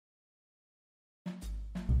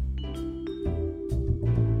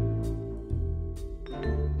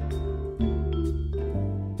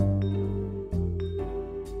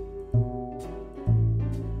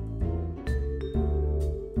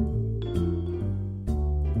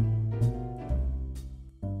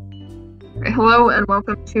Hello and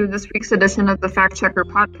welcome to this week's edition of the Fact Checker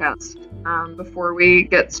podcast. Before we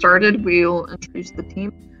get started, we'll introduce the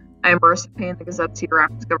team. I'm Marissa Payne, the Gazette's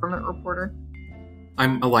Iraq's government reporter.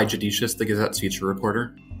 I'm Elijah Decius, the Gazette's feature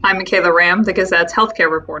reporter. I'm Michaela Ram, the Gazette's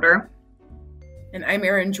healthcare reporter. And I'm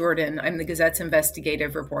Erin Jordan. I'm the Gazette's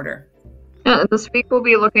investigative reporter. This week we'll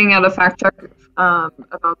be looking at a fact check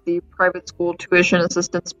about the private school tuition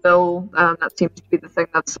assistance bill. That seems to be the thing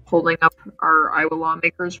that's holding up our Iowa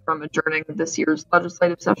lawmakers from adjourning this year's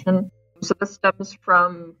legislative session. So this stems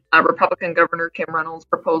from Republican Governor Kim Reynolds'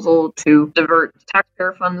 proposal to divert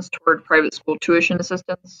taxpayer funds toward private school tuition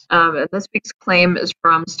assistance. And this week's claim is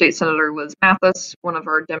from State Senator Liz Mathis, one of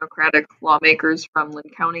our Democratic lawmakers from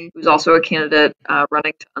Linn County, who's also a candidate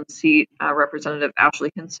running to unseat Representative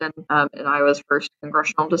Ashley Hinson in Iowa's 1st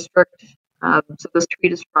Congressional District. So this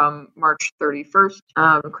tweet is from March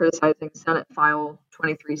 31st, criticizing Senate File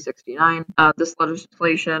 2369. This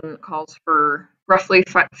legislation calls for roughly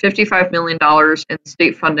 $55 million in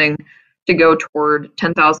state funding to go toward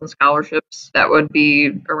 10,000 scholarships. That would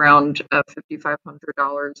be around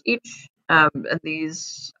 $5,500 each. And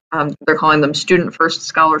these, they're calling them student first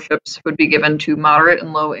scholarships, would be given to moderate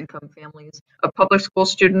and low income families of public school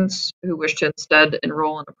students who wish to instead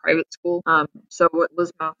enroll in a private school. So what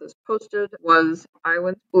Liz Mathis posted was,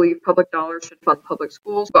 Iowans believe public dollars should fund public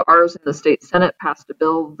schools, but ours in the state Senate passed a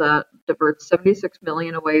bill that diverts $76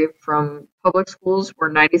 million away from public schools where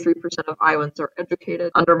 93% of Iowans are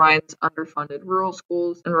educated, undermines underfunded rural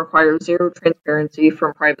schools, and requires zero transparency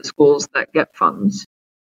from private schools that get funds.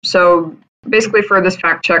 So basically for this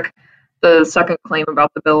fact check, the second claim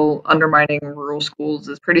about the bill undermining rural schools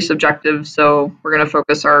is pretty subjective, so we're going to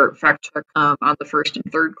focus our fact check on the first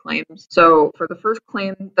and third claims. So for the first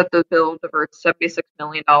claim that the bill diverts $76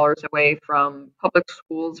 million away from public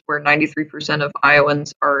schools where 93% of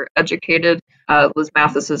Iowans are educated, Liz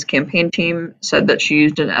Mathis's campaign team said that she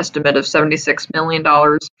used an estimate of $76 million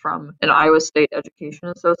from an Iowa State Education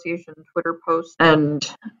Association Twitter post, and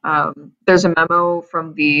there's a memo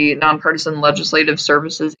from the Nonpartisan Legislative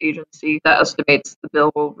Services Agency that estimates the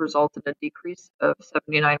bill will result in a decrease of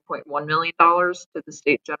 $79.1 million to the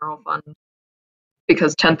state general fund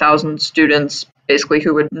because 10,000 students basically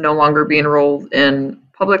who would no longer be enrolled in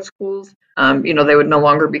public schools, they would no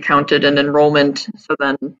longer be counted in enrollment. So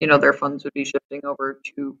then, their funds would be shifting over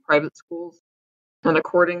to private schools. And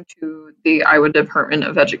according to the Iowa Department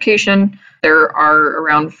of Education, there are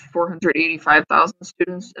around 485,000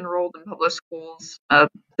 students enrolled in public schools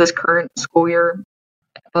this current school year.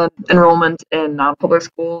 Enrollment in non-public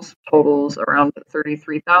schools totals around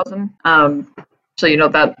 33,000. So,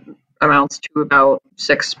 that amounts to about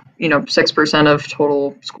 6% of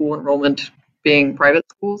total school enrollment being private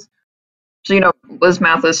schools. So, Liz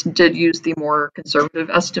Mathis did use the more conservative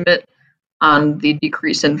estimate on the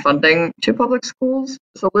decrease in funding to public schools.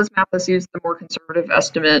 So Liz Mathis used the more conservative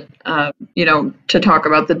estimate, to talk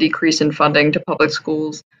about the decrease in funding to public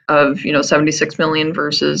schools of, $76 million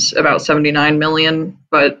versus about $79 million.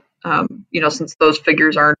 But, since those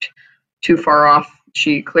figures aren't too far off,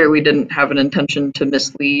 she clearly didn't have an intention to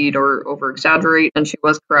mislead or over-exaggerate, and she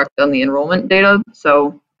was correct on the enrollment data.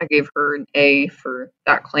 So I gave her an A for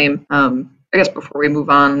that claim. I guess before we move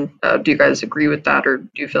on, do you guys agree with that, or do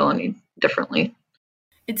you feel any differently?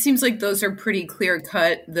 It seems like those are pretty clear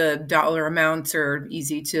cut. The dollar amounts are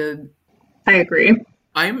easy to... I agree.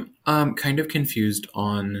 I'm kind of confused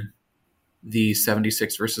on the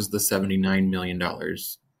 76 versus the $79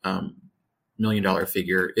 million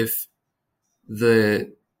figure. If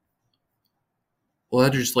the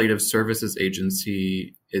Legislative Services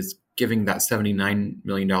Agency is giving that $79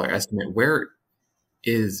 million estimate, where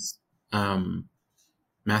is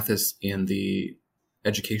Mathis and the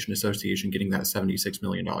Education Association getting that $76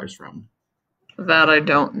 million from? That I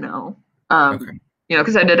don't know. Okay.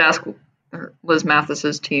 Because I did ask Liz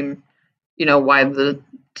Mathis's team, why the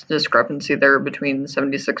discrepancy there between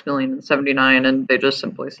 76 million and 79, and they just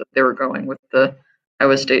simply said they were going with the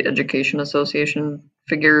Iowa State Education Association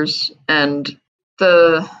figures. And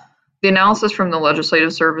the analysis from the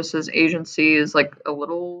Legislative Services Agency is like a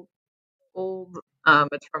little old.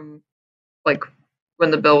 It's from like when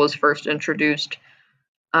the bill was first introduced,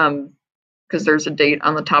 because there's a date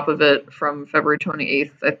on the top of it from February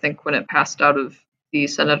 28th, I think, when it passed out of the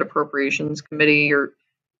Senate Appropriations Committee, or,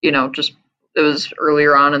 just it was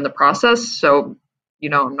earlier on in the process. So,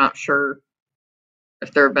 I'm not sure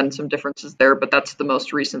if there have been some differences there, but that's the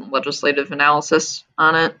most recent legislative analysis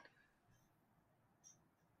on it.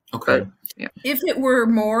 Okay. But, yeah. If it were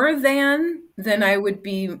more than, then I would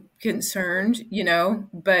be concerned,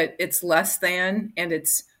 but it's less than, and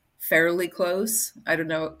it's fairly close. I don't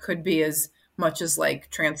know, it could be as much as like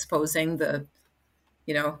transposing the,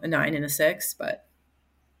 a 9 and a 6, but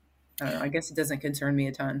I don't know. I guess it doesn't concern me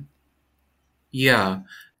a ton. Yeah,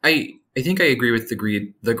 I think I agree with the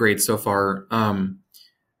grade so far.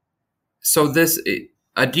 So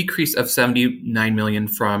a decrease of 79 million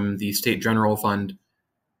from the state general fund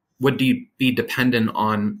would be dependent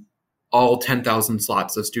on all 10,000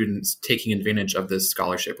 slots of students taking advantage of this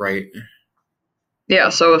scholarship, right? Yeah,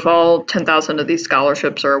 so if all 10,000 of these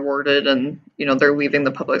scholarships are awarded and, they're leaving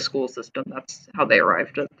the public school system, that's how they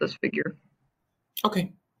arrived at this figure.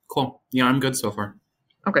 Okay, cool. Yeah, I'm good so far.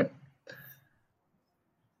 Okay.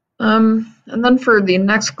 And then for the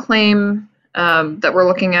next claim that we're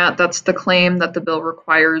looking at, that's the claim that the bill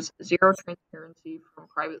requires zero transparency from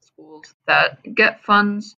private schools that get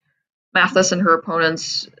funds. Mathis and her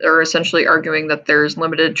opponents are essentially arguing that there's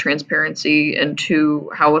limited transparency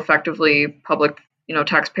into how effectively public,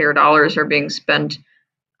 taxpayer dollars are being spent,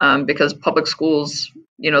 because public schools,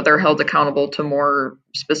 they're held accountable to more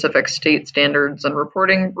specific state standards and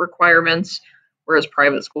reporting requirements, whereas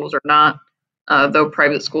private schools are not. Though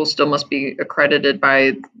private schools still must be accredited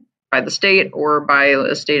by the state or by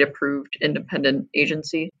a state-approved independent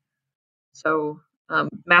agency. So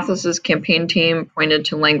Mathis's campaign team pointed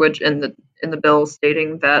to language in the bill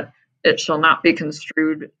stating that it shall not be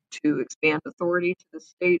construed to expand authority to the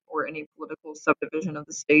state or any political subdivision of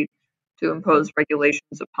the state to impose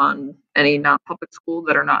regulations upon any non-public school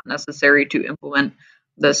that are not necessary to implement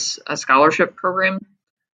this scholarship program.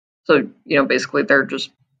 So, basically they're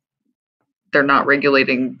not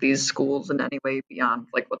regulating these schools in any way beyond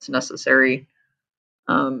like what's necessary.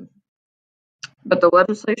 But the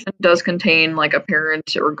legislation does contain like a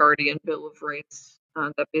parent or guardian bill of rights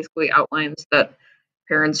that basically outlines that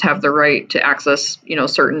parents have the right to access,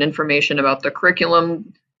 certain information about the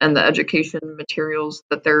curriculum and the education materials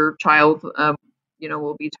that their child,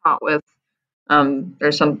 will be taught with.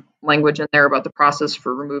 There's some language in there about the process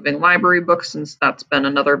for removing library books, since that's been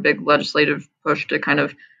another big legislative push to kind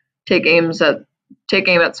of take aim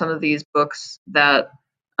at some of these books that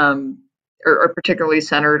are particularly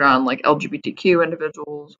centered on like LGBTQ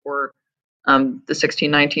individuals, or the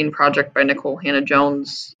 1619 Project by Nicole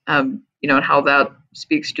Hannah-Jones, and how that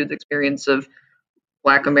speaks to the experience of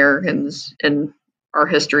Black Americans in our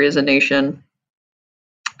history as a nation.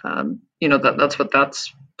 That's what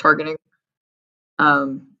that's targeting.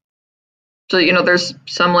 So there's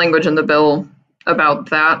some language in the bill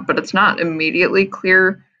about that, but it's not immediately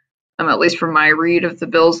clear, at least from my read of the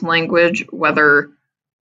bill's language, whether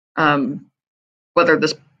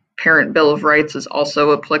this parent bill of rights is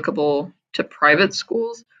also applicable to private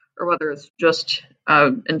schools, or whether it's just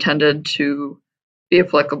intended to be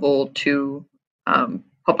applicable to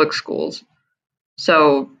public schools.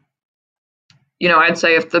 So, I'd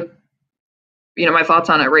say my thoughts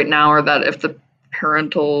on it right now are that if the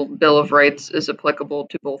parental bill of rights is applicable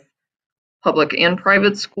to both public and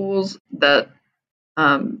private schools, that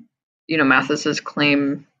Mathis's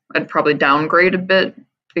claim I'd probably downgrade a bit,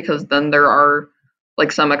 because then there are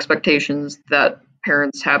like some expectations that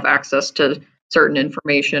parents have access to certain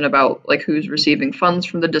information about like who's receiving funds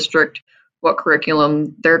from the district, what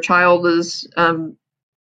curriculum their child is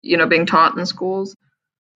being taught in schools.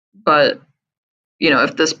 But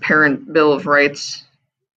if this parent bill of rights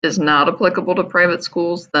is not applicable to private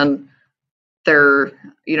schools, then there,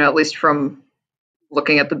 at least from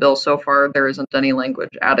looking at the bill so far, there isn't any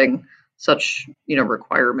language adding such,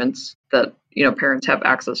 requirements that, parents have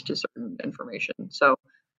access to certain information. So,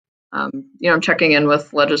 I'm checking in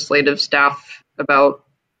with legislative staff about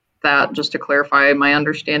that just to clarify my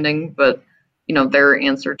understanding, but, their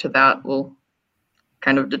answer to that will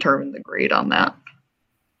kind of determine the grade on that.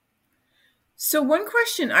 So one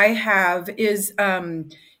question I have is,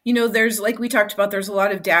 there's, like we talked about, there's a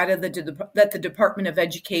lot of data that the Department of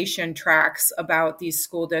Education tracks about these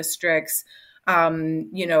school districts.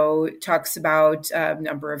 Talks about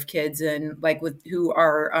number of kids and like who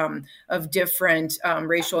are of different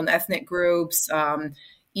racial and ethnic groups,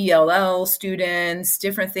 ELL students,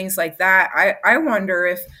 different things like that. I wonder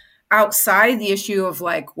if outside the issue of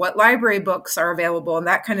like what library books are available and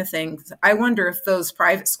that kind of thing, I wonder if those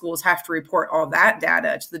private schools have to report all that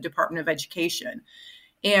data to the Department of Education.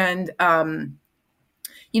 And,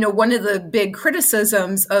 one of the big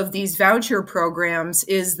criticisms of these voucher programs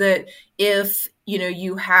is that if,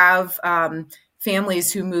 you have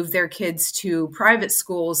families who move their kids to private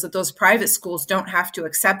schools, that those private schools don't have to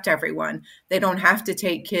accept everyone. They don't have to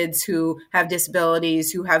take kids who have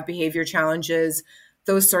disabilities, who have behavior challenges,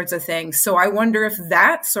 those sorts of things. So I wonder if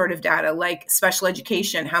that sort of data, like special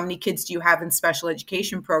education, how many kids do you have in special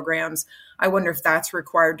education programs? I wonder if that's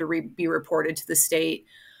required to be reported to the state.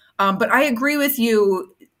 But I agree with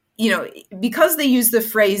you, because they use the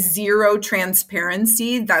phrase zero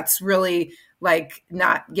transparency, that's really like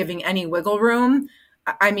not giving any wiggle room.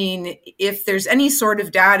 I mean, if there's any sort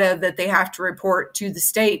of data that they have to report to the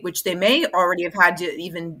state, which they may already have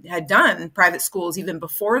had done private schools even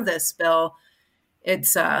before this bill,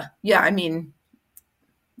 it's, I mean,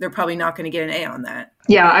 they're probably not going to get an A on that.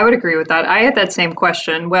 Yeah, I would agree with that. I had that same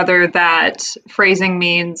question, whether that phrasing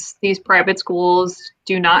means these private schools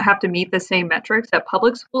do not have to meet the same metrics that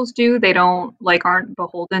public schools do. They aren't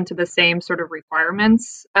beholden to the same sort of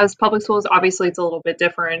requirements as public schools. Obviously, it's a little bit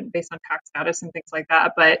different based on tax status and things like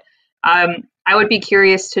that. But I would be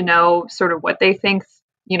curious to know sort of what they think,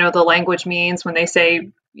 the language means when they say,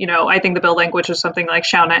 I think the bill language is something like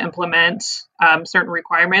shall not implement certain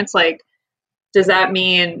requirements. Like, does that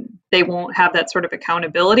mean they won't have that sort of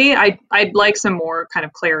accountability? I'd like some more kind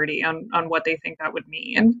of clarity on what they think that would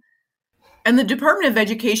mean. And the Department of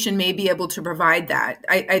Education may be able to provide that.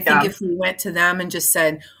 I think if we went to them and just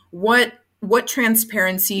said, what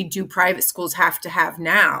transparency do private schools have to have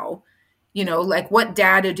now? Like what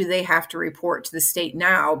data do they have to report to the state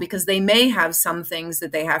now? Because they may have some things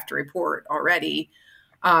that they have to report already.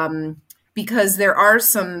 Because there are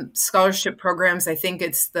some scholarship programs, I think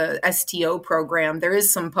it's the STO program. There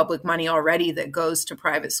is some public money already that goes to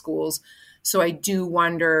private schools. So I do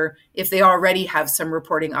wonder if they already have some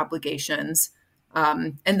reporting obligations.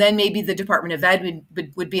 And then maybe the Department of Ed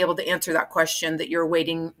would be able to answer that question that you're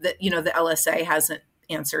waiting, that, the LSA hasn't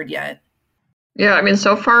answered yet. Yeah, I mean,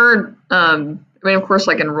 so far, of course,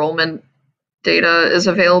 like enrollment data is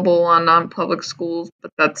available on non-public schools,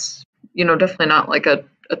 but that's, definitely not like a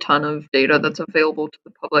ton of data that's available to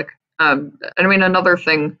the public. Another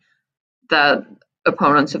thing that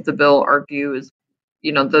opponents of the bill argue is,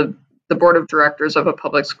 the board of directors of a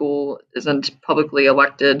public school isn't publicly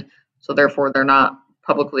elected, so therefore they're not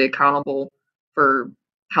publicly accountable for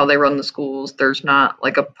how they run the schools. There's not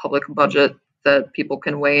like a public budget that people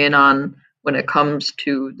can weigh in on when it comes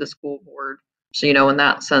to the school board. So, in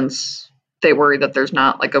that sense, they worry that there's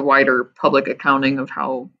not like a wider public accounting of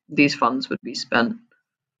how these funds would be spent.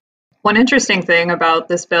 One interesting thing about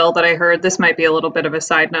this bill that I heard, this might be a little bit of a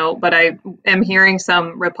side note, but I am hearing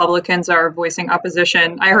some Republicans are voicing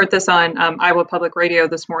opposition. I heard this on Iowa Public Radio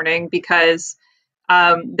this morning because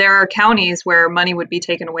there are counties where money would be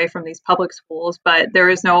taken away from these public schools, but there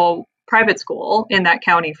is no private school in that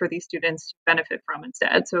county for these students to benefit from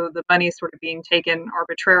instead. So the money is sort of being taken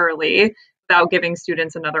arbitrarily without giving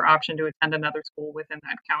students another option to attend another school within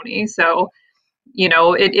that county. So,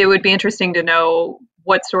 it would be interesting to know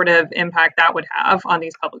what sort of impact that would have on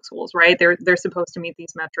these public schools, right? They're supposed to meet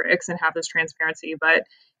these metrics and have this transparency, but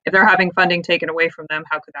if they're having funding taken away from them,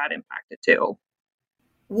 how could that impact it too?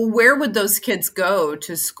 Well, where would those kids go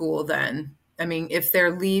to school then? I mean, if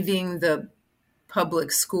they're leaving the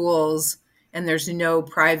public schools and there's no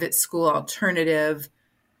private school alternative,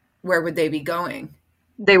 where would they be going?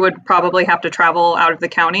 They would probably have to travel out of the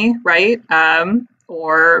county, right?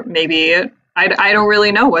 Or maybe I don't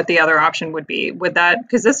really know what the other option would be. Would that,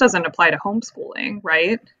 because this doesn't apply to homeschooling,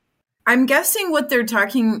 right? I'm guessing what they're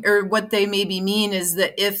talking, or what they maybe mean, is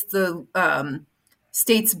that if the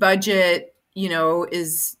state's budget,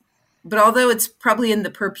 is, but although it's probably in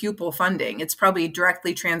the per pupil funding, it's probably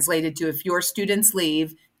directly translated to if your students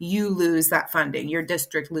leave, you lose that funding. Your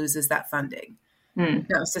district loses that funding. Not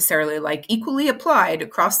necessarily like equally applied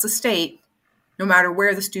across the state, no matter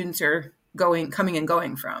where the students are coming and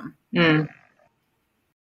going from.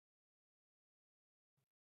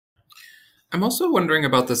 I'm also wondering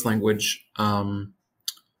about this language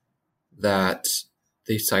that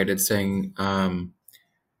they cited saying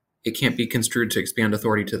it can't be construed to expand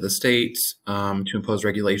authority to the state to impose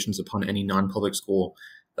regulations upon any non-public school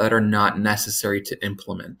that are not necessary to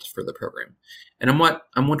implement for the program. And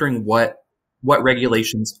I'm wondering what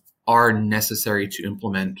regulations are necessary to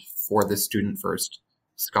implement for the Student First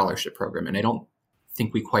scholarship program. And I don't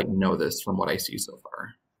think we quite know this from what I see so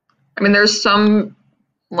far. There's some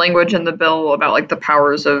language in the bill about like the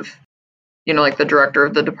powers of, like the director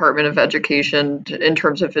of the Department of Education in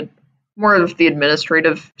terms of it, more of the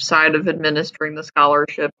administrative side of administering the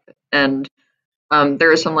scholarship. And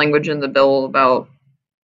there is some language in the bill about,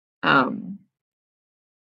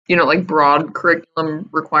 like broad curriculum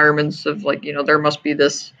requirements of like, there must be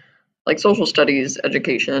this like social studies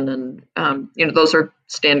education. And, those are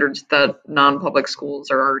standards that non-public schools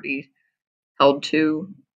are already held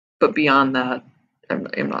to. But beyond that,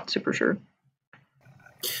 I'm not super sure.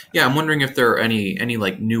 Yeah, I'm wondering if there are any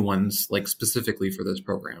like new ones like specifically for this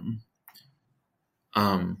program.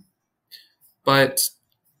 But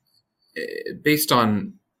based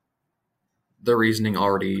on the reasoning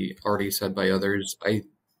already said by others. I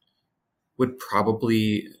would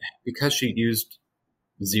probably, because she used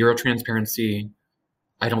zero transparency,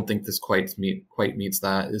 I don't think this quite meets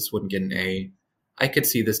that. This wouldn't get an A. I could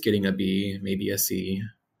see this getting a B, maybe a C,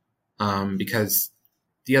 because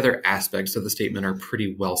the other aspects of the statement are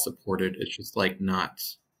pretty well supported. It's just like not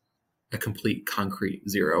a complete concrete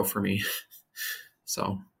zero for me.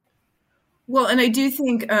 So, well, and I do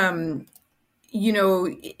think,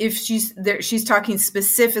 if she's talking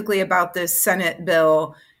specifically about this Senate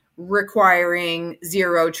bill requiring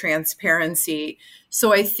zero transparency.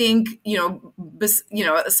 So I think,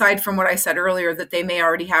 aside from what I said earlier, that they may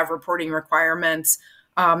already have reporting requirements,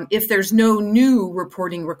 if there's no new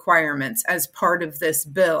reporting requirements as part of this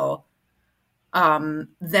bill,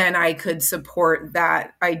 then I could support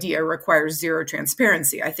that idea requires zero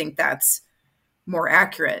transparency. I think that's more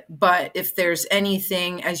accurate. But if there's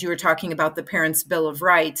anything, as you were talking about the Parents' Bill of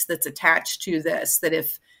Rights that's attached to this, that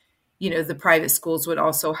if, the private schools would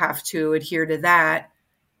also have to adhere to that,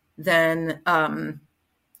 then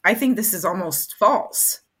I think this is almost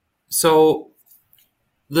false. So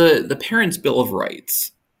the Parents' Bill of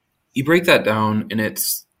Rights, you break that down, and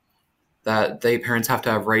it's that parents have to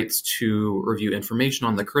have rights to review information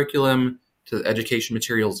on the curriculum, to the education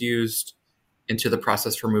materials used, and to the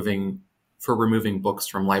process for removing books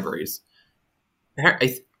from libraries.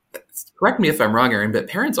 Correct me if I'm wrong, Erin, but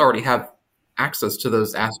parents already have access to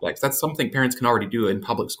those aspects. That's something parents can already do in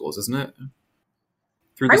public schools, isn't it?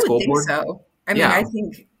 Through the school board? So.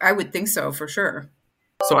 I would think so for sure.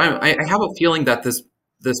 So I have a feeling that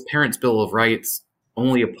this Parents' Bill of Rights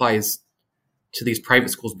only applies to these private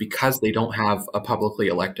schools because they don't have a publicly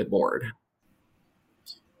elected board.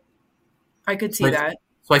 I could see that.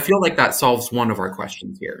 So I feel like that solves one of our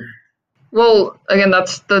questions here. Well, again,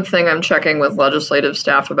 that's the thing I'm checking with legislative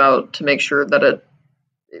staff about to make sure that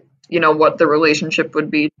what the relationship would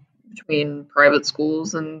be between private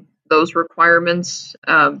schools and those requirements.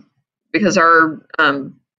 Because our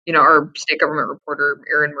state government reporter,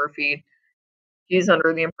 Erin Murphy, he's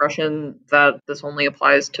under the impression that this only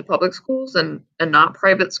applies to public schools and not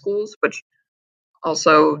private schools, which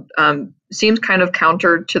also seems kind of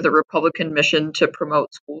counter to the Republican mission to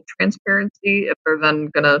promote school transparency if they're then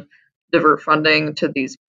going to divert funding to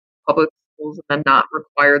these public schools and then not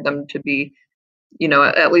require them to be,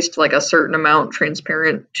 at least like a certain amount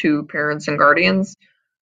transparent to parents and guardians.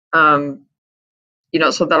 So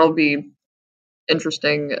that'll be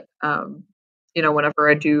interesting, whenever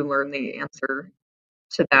I do learn the answer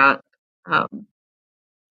to that.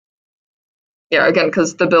 Again,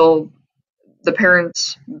 because the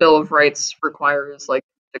Parents' Bill of Rights requires like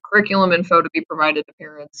the curriculum info to be provided to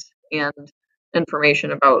parents and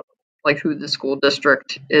information about like who the school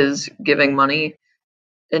district is giving money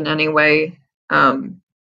in any way.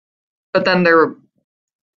 But then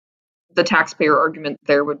the taxpayer argument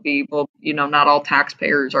there would be, well, not all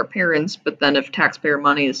taxpayers are parents, but then if taxpayer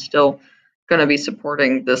money is still going to be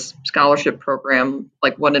supporting this scholarship program,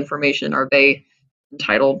 like what information are they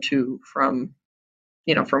entitled to from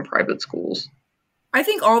private schools? I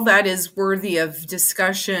think all that is worthy of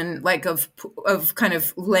discussion, like of kind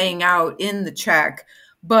of laying out in the check,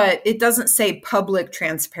 but it doesn't say public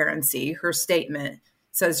transparency. Her statement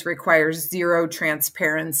says requires zero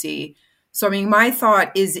transparency. So, my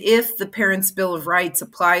thought is if the Parents' Bill of Rights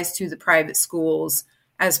applies to the private schools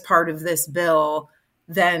as part of this bill,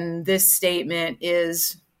 then this statement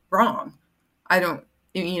is wrong. I don't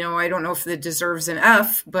know if it deserves an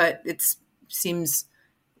F, but it seems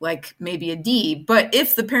like maybe a D. But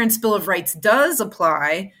if the Parents' Bill of Rights does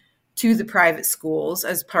apply to the private schools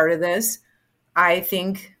as part of this, I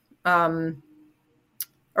think, or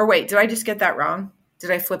wait, did I just get that wrong?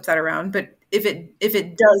 Did I flip that around? But if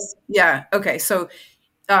it does, yeah, okay. So,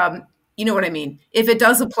 you know what I mean? If it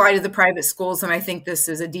does apply to the private schools, then I think this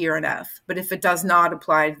is a D or an F. But if it does not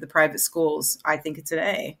apply to the private schools, I think it's an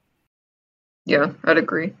A. Yeah, I'd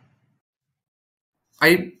agree.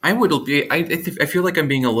 I feel like I'm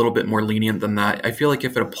being a little bit more lenient than that. I feel like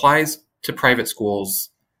if it applies to private schools,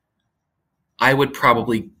 I would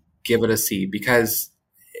probably give it a C because,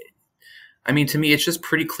 to me, it's just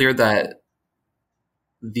pretty clear that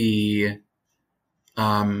the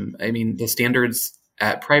standards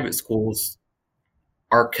at private schools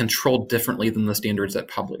are controlled differently than the standards at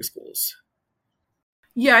public schools.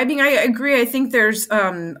 Yeah, I agree. I think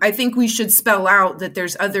I think we should spell out that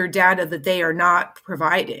there's other data that they are not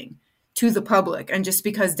providing to the public. And just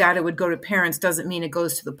because data would go to parents doesn't mean it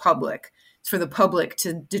goes to the public. It's for the public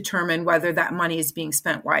to determine whether that money is being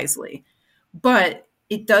spent wisely. But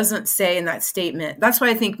it doesn't say in that statement. That's why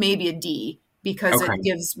I think maybe a D, because it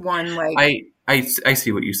gives one like... I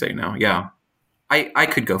see what you say now, yeah. I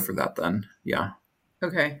could go for that then. Yeah.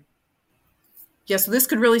 Okay. Yeah, so this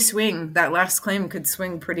could really swing. That last claim could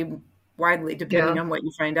swing pretty widely depending on what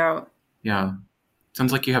you find out. Yeah.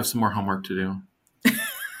 Sounds like you have some more homework to do.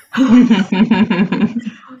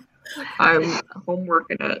 I'm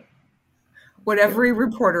homeworking it. What every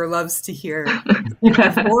reporter loves to hear.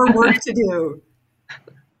 More work to do.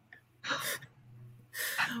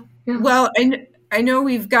 Yeah. Well, I know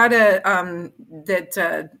we've got to,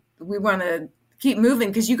 we want to keep moving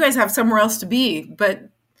because you guys have somewhere else to be. But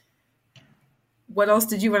what else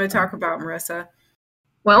did you want to talk about, Marissa?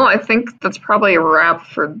 Well, I think that's probably a wrap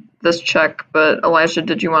for this check. But Elijah,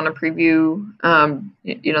 did you want to preview,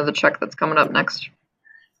 the check that's coming up next?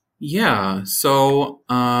 Yeah. So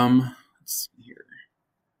let's see here.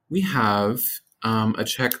 We have a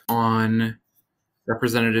check on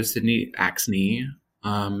Representative Sydney Axney.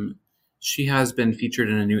 She has been featured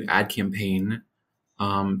in a new ad campaign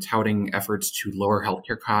touting efforts to lower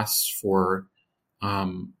healthcare costs for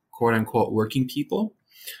quote unquote working people.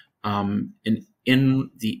 And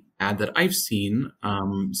in the ad that I've seen,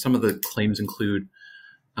 some of the claims include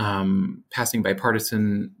passing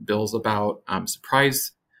bipartisan bills about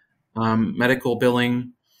surprise medical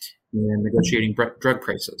billing and negotiating drug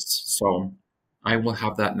prices. So I will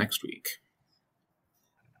have that next week.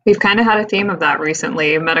 We've kind of had a theme of that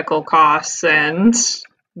recently, medical costs and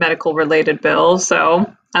medical related bills.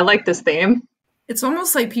 So I like this theme. It's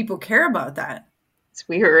almost like people care about that. It's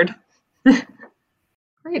weird.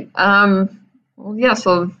 Great. Well, yeah,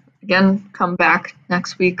 so again, come back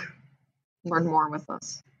next week, learn more with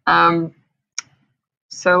us.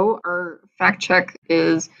 So our fact check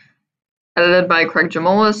is edited by Craig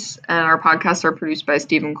Jamolis, and our podcasts are produced by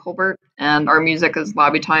Stephen Colbert, and our music is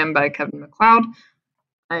Lobby Time by Kevin MacLeod.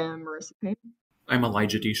 I am Marissa Payne. I'm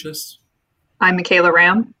Elijah Decius. I'm Michaela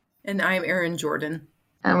Ram. And I'm Erin Jordan.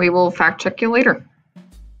 And we will fact check you later.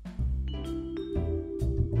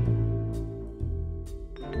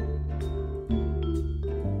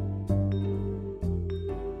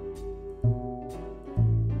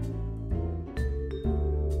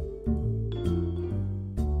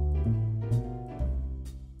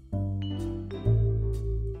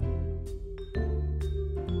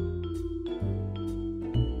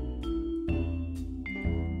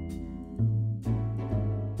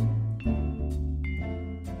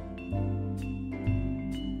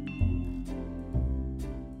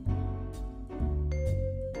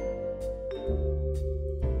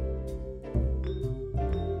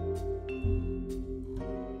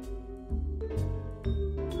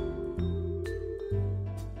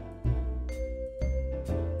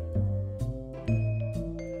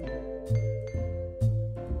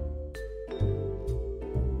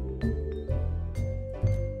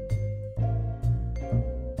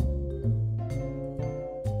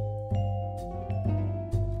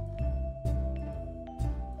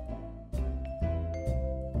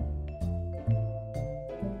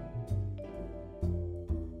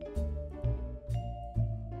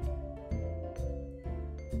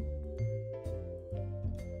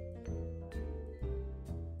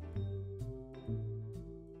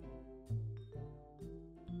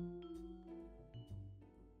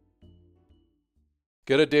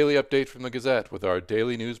 Get a daily update from the Gazette with our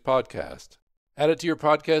daily news podcast. Add it to your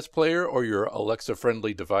podcast player or your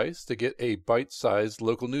Alexa-friendly device to get a bite-sized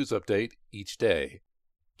local news update each day.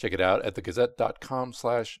 Check it out at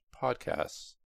thegazette.com/podcasts.